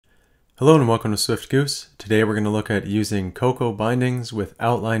Hello and welcome to Swift Goose. Today we're going to look at using Cocoa bindings with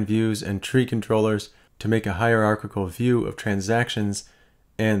outline views and tree controllers to make a hierarchical view of transactions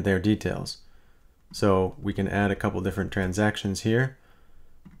and their details. So we can add a couple different transactions here,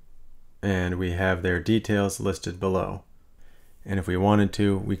 and we have their details listed below. And if we wanted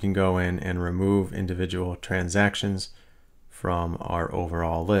to, we can go in and remove individual transactions from our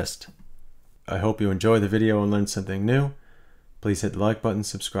overall list. I hope you enjoy the video and learn something new. Please hit the like button,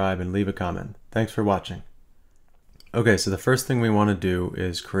 subscribe, and leave a comment. Thanks for watching. Okay, so the first thing we want to do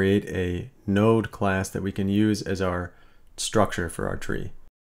is create a node class that we can use as our structure for our tree.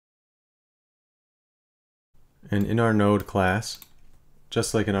 And in our node class,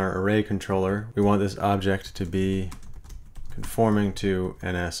 just like in our array controller, we want this object to be conforming to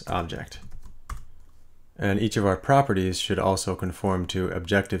NS object. And each of our properties should also conform to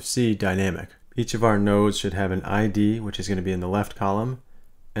Objective-C dynamic. Each of our nodes should have an ID, which is going to be in the left column,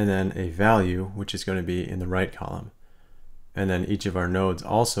 and then a value, which is going to be in the right column. And then each of our nodes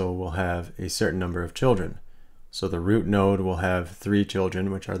also will have a certain number of children. So the root node will have 3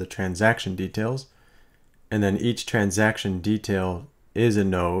 children, which are the transaction details. And then each transaction detail is a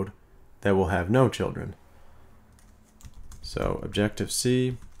node that will have no children. So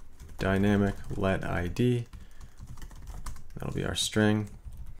Objective-C, dynamic let ID, that'll be our string.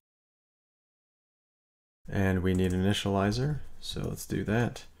 And we need an initializer, so let's do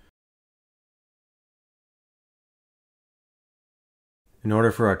that. In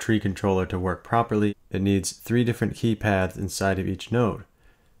order for our tree controller to work properly, it needs 3 different key paths inside of each node.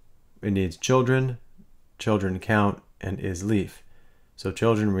 It needs children, children count, and isLeaf. So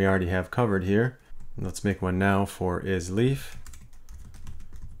children we already have covered here. Let's make one now for isLeaf.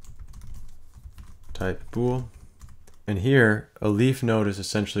 Type bool. And here, a leaf node is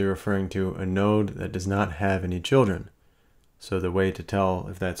essentially referring to a node that does not have any children. So the way to tell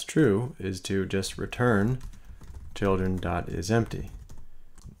if that's true is to just return children.isEmpty.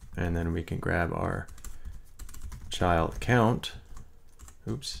 And then we can grab our child count,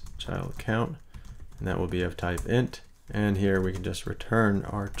 and that will be of type int. And here we can just return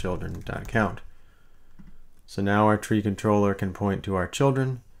our children.count. So now our tree controller can point to our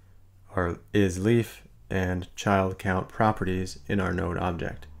children, our isLeaf, and child count properties in our node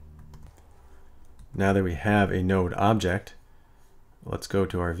object. Now that we have a node object, let's go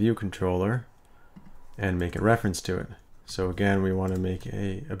to our view controller and make a reference to it. So again, we want to make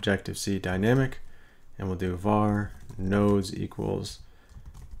a Objective-C dynamic, and we'll do var nodes equals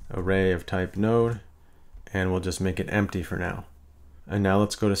array of type node, and we'll just make it empty for now. And now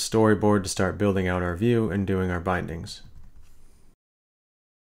let's go to Storyboard to start building out our view and doing our bindings.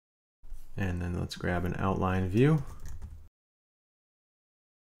 And then let's grab an outline view.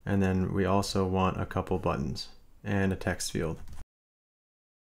 And then we also want a couple buttons and a text field.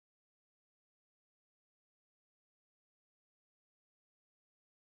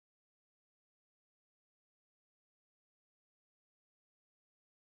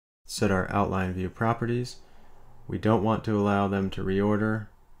 Set our outline view properties. We don't want to allow them to reorder,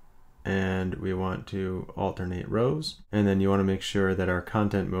 and we want to alternate rows. And then you want to make sure that our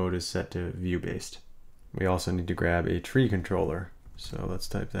content mode is set to view based. We also need to grab a tree controller. So let's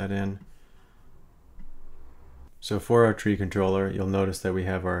type that in. So for our tree controller, you'll notice that we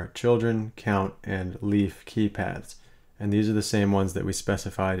have our children, count, and leaf key paths. And these are the same ones that we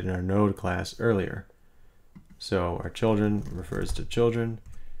specified in our node class earlier. So our children refers to children,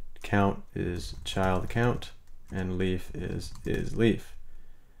 count is child count, and leaf is isLeaf.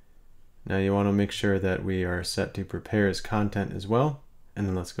 Now you want to make sure that we are set to prepare as content as well. And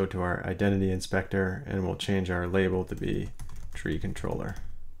then let's go to our identity inspector, and we'll change our label to be tree controller.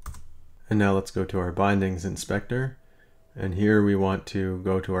 And now let's go to our bindings inspector. And here we want to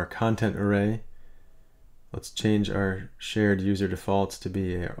go to our content array. Let's change our shared user defaults to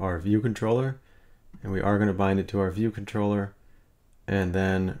be our view controller. And we are going to bind it to our view controller. And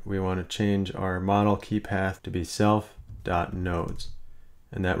then we want to change our model key path to be self.nodes.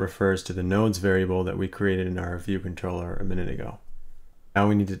 And that refers to the nodes variable that we created in our view controller a minute ago. Now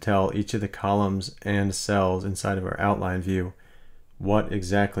we need to tell each of the columns and cells inside of our outline view what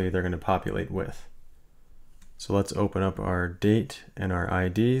exactly they're going to populate with. So let's open up our date and our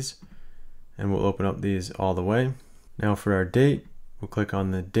IDs, and we'll open up these all the way. Now for our date, we'll click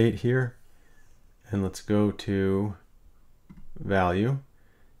on the date here, and let's go to value,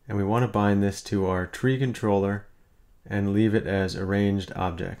 and we want to bind this to our tree controller and leave it as arranged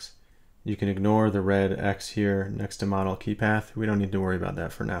objects. You can ignore the red X here next to model key path. We don't need to worry about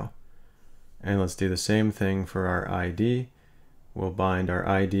that for now. And let's do the same thing for our ID. We'll bind our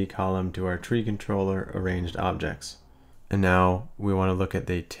ID column to our tree controller arranged objects. And now we want to look at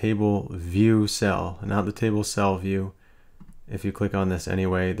the table view cell, not the table cell view. If you click on this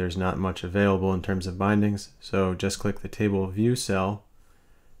anyway, there's not much available in terms of bindings. So just click the table view cell.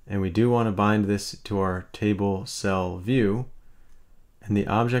 And we do want to bind this to our table cell view. And the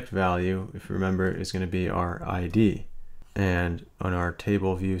object value, if you remember, is going to be our ID. And on our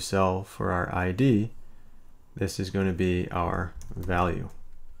table view cell for our ID, this is going to be our value.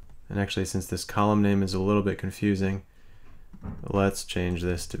 And actually, since this column name is a little bit confusing, let's change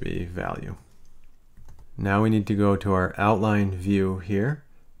this to be value. Now we need to go to our outline view here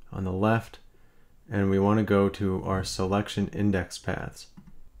on the left, and we want to go to our selection index paths.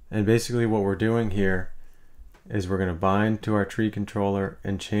 And basically what we're doing here is we're going to bind to our tree controller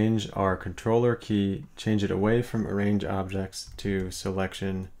and change our controller key, change it away from arrange objects to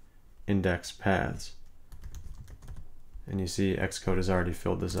selection index paths. And you see Xcode has already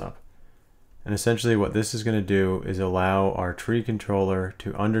filled this up. And essentially what this is going to do is allow our tree controller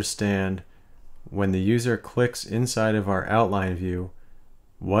to understand when the user clicks inside of our outline view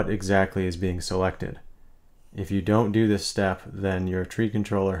what exactly is being selected. If you don't do this step, then your tree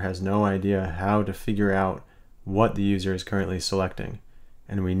controller has no idea how to figure out what the user is currently selecting.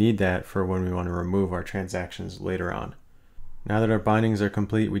 And we need that for when we want to remove our transactions later on. Now that our bindings are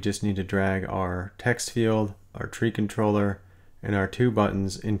complete, we just need to drag our text field, our tree controller, and our two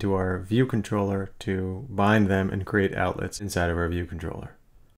buttons into our view controller to bind them and create outlets inside of our view controller.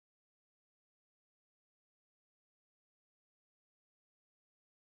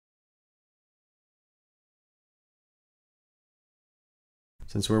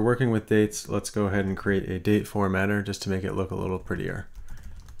 Since we're working with dates, let's go ahead and create a date formatter just to make it look a little prettier.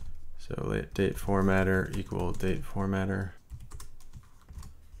 So let date formatter equal date formatter.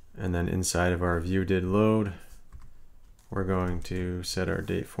 And then inside of our view did load, we're going to set our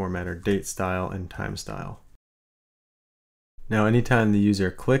date formatter date style and time style. Now anytime the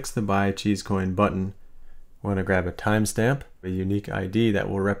user clicks the buy cheese coin button, we want to grab a timestamp, a unique ID that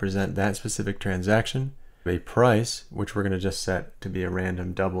will represent that specific transaction, a price, which we're going to just set to be a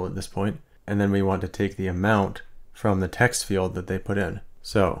random double at this point, and then we want to take the amount from the text field that they put in.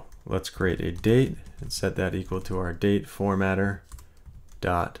 So let's create a date and set that equal to our date formatter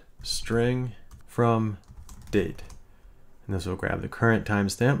dot string from date. And this will grab the current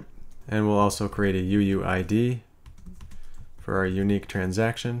timestamp, and we'll also create a UUID for our unique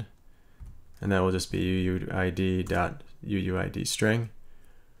transaction, and that will just be UUID dot UUID string.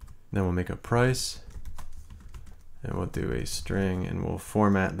 Then we'll make a price, and we'll do a string, and we'll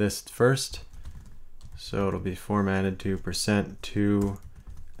format this first. So it'll be formatted to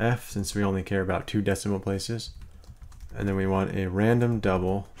 %2f, since we only care about 2 decimal places. And then we want a random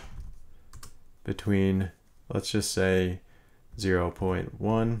double between, let's just say,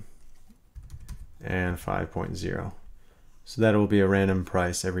 0.1 and 5.0. So that will be a random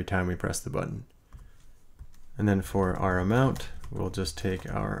price every time we press the button. And then for our amount, we'll just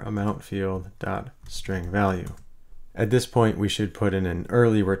take our amount field dot string value. At this point, we should put in an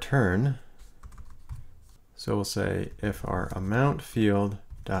early return. So we'll say if our amount field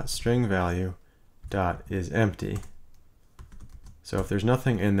dot string value dot is empty. So if there's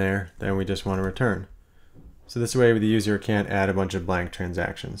nothing in there, then we just want to return. So this way the user can't add a bunch of blank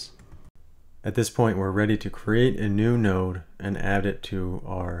transactions. At this point, we're ready to create a new node and add it to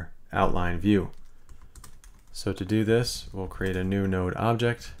our outline view. So to do this, we'll create a new node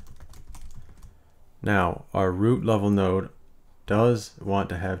object. Now, our root level node does want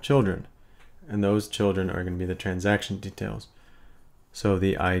to have children, and those children are going to be the transaction details. So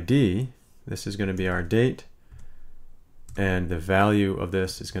the ID, this is going to be our date, and the value of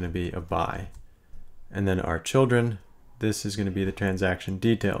this is going to be a buy. And then our children, this is going to be the transaction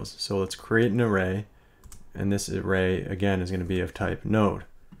details. So let's create an array, and this array again is going to be of type node.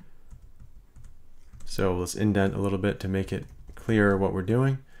 So let's indent a little bit to make it clearer what we're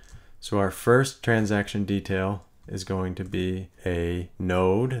doing. So our first transaction detail is going to be a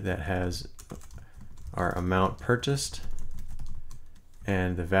node that has our amount purchased,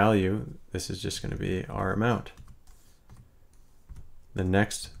 and the value, this is just going to be our amount. The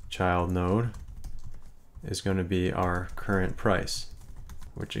next child node is going to be our current price,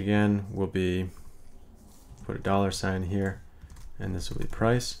 which again will be, put a $sign here, and this will be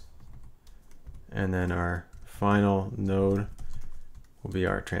price. And then our final node will be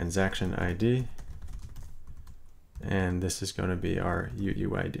our transaction ID, and this is going to be our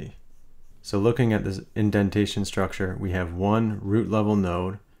UUID. So looking at this indentation structure, we have one root level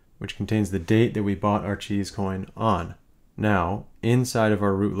node which contains the date that we bought our cheese coin on. Now, inside of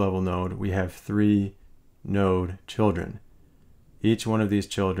our root level node, we have 3 node children. each one of these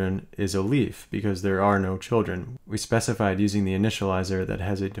children is a leaf because there are no children. We specified using the initializer that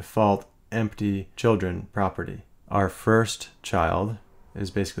has a default empty children property. Our first child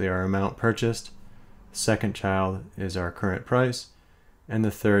is basically our amount purchased, the second child is our current price, and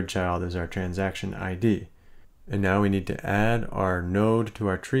the third child is our transaction ID. And now we need to add our node to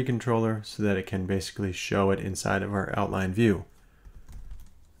our tree controller so that it can basically show it inside of our outline view.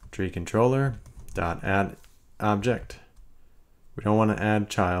 Tree controller dot add object. We don't want to add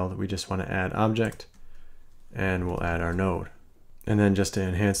child, we just want to add object, and we'll add our node. And then just to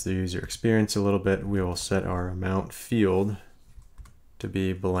enhance the user experience a little bit, we will set our amount field to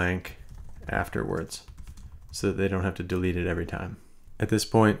be blank afterwards so that they don't have to delete it every time. At this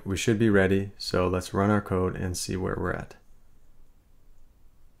point, we should be ready, so let's run our code and see where we're at.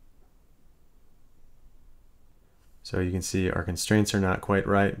 So you can see our constraints are not quite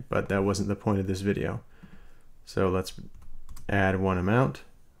right, but that wasn't the point of this video. So let's add one amount.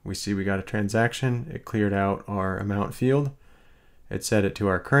 We see we got a transaction. It cleared out our amount field. It set it to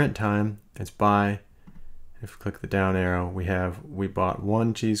our current time. It's buy. If we click the down arrow, we bought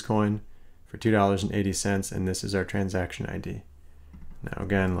one cheese coin for $2.80, and this is our transaction ID. Now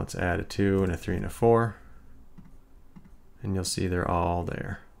again, let's add a 2 and a 3 and a 4, and you'll see they're all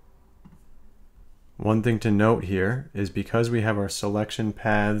there. One thing to note here is because we have our selection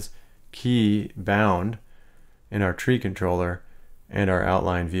paths key bound in our tree controller and our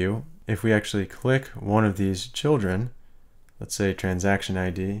outline view, if we actually click one of these children, let's say transaction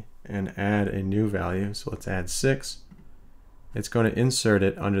ID, and add a new value, so let's add 6, it's going to insert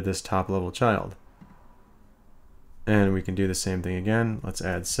it under this top level child. And we can do the same thing again. Let's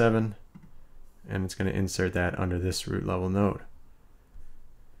add 7, and it's going to insert that under this root level node.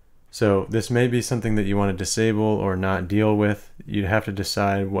 So this may be something that you want to disable or not deal with. You'd have to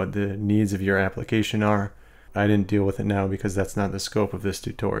decide what the needs of your application are. I didn't deal with it now because that's not the scope of this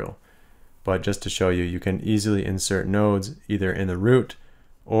tutorial. But just to show you, you can easily insert nodes either in the root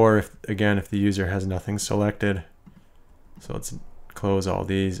or if the user has nothing selected. So let's close all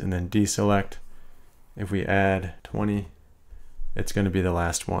these and then deselect. If we add 20, it's going to be the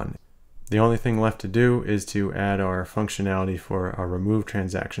last one. The only thing left to do is to add our functionality for our remove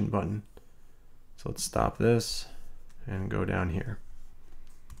transaction button. So let's stop this and go down here.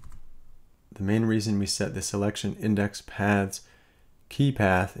 The main reason we set the selection index paths key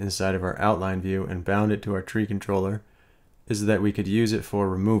path inside of our outline view and bound it to our tree controller is that we could use it for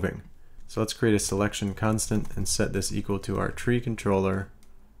removing. So let's create a selection constant and set this equal to our tree controller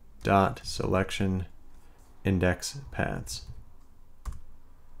dot selection index paths.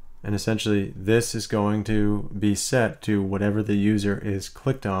 And essentially this is going to be set to whatever the user is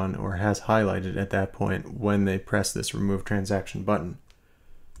clicked on or has highlighted at that point when they press this remove transaction button.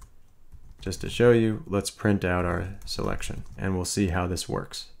 Just to show you, let's print out our selection and we'll see how this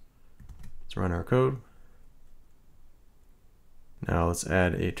works. Let's run our code. Now let's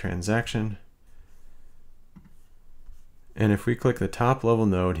add a transaction. And if we click the top level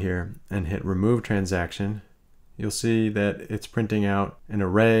node here and hit remove transaction, you'll see that it's printing out an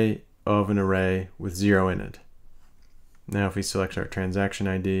array of an array with 0 in it. Now if we select our transaction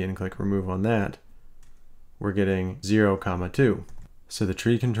ID and click remove on that, we're getting 0, 2. So the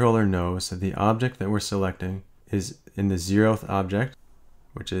tree controller knows that the object that we're selecting is in the 0th object,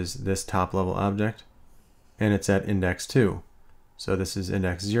 which is this top level object, and it's at index 2. So this is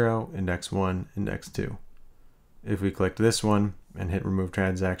index 0, index 1, index 2. If we clicked this one and hit remove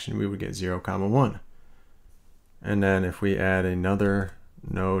transaction, we would get 0, 1. And then if we add another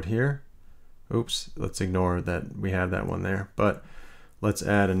node here, oops, let's ignore that we have that one there, but let's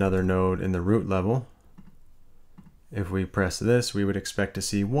add another node in the root level. If we press this, we would expect to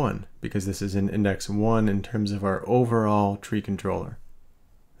see 1 because this is in index 1 in terms of our overall tree controller.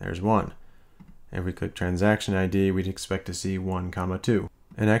 There's 1. If we click transaction ID, we'd expect to see 1, 2.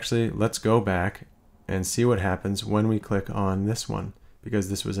 And actually, let's go back and see what happens when we click on this one because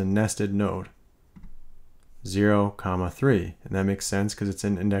this was a nested node. 0, 3, and that makes sense because it's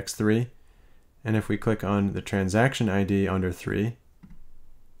in index 3. And if we click on the transaction ID under 3,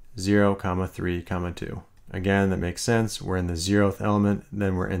 0, 3, 2. Again, that makes sense. We're in the 0th element,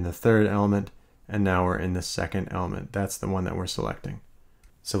 then we're in the 3rd element, and now we're in the 2nd element. That's the one that we're selecting.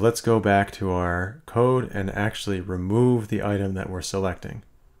 So let's go back to our code and actually remove the item that we're selecting.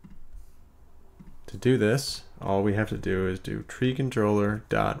 To do this, all we have to do is do tree controller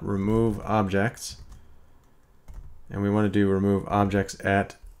dot remove objects. And we want to do remove objects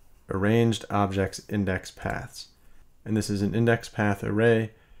at arranged objects index paths. And this is an index path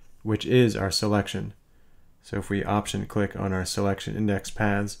array, which is our selection. So if we option click on our selection index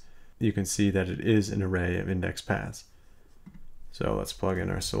paths, you can see that it is an array of index paths. So let's plug in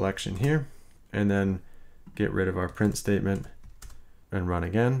our selection here and then get rid of our print statement and run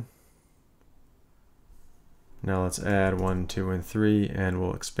again. Now let's add 1, 2, and 3, and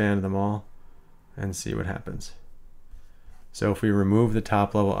we'll expand them all and see what happens. So if we remove the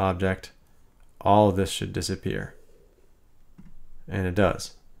top level object, all of this should disappear. And it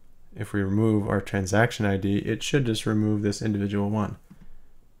does. If we remove our transaction ID, it should just remove this individual one.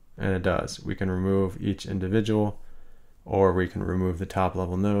 And it does. We can remove each individual, or we can remove the top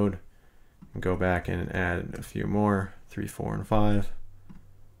level node and go back in and add a few more, 3, 4, and 5,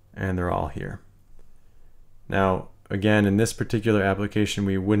 and they're all here. Now, again, in this particular application,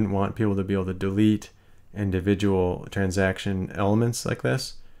 we wouldn't want people to be able to delete individual transaction elements like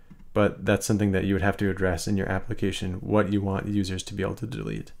this, but that's something that you would have to address in your application, what you want users to be able to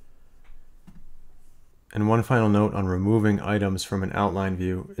delete. And one final note on removing items from an outline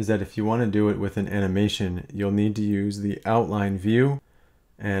view is that if you want to do it with an animation, you'll need to use the outline view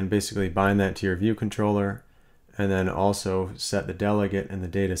and basically bind that to your view controller, and then also set the delegate and the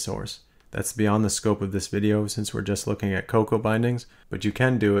data source. That's beyond the scope of this video since we're just looking at Cocoa bindings, but you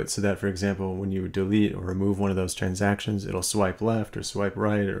can do it so that, for example, when you delete or remove one of those transactions, it'll swipe left or swipe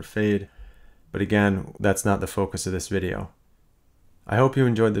right or fade. But again, that's not the focus of this video. I hope you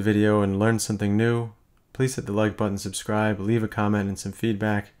enjoyed the video and learned something new. Please hit the like button, subscribe, leave a comment and some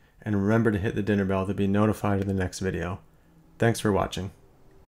feedback, and remember to hit the dinner bell to be notified of the next video. Thanks for watching.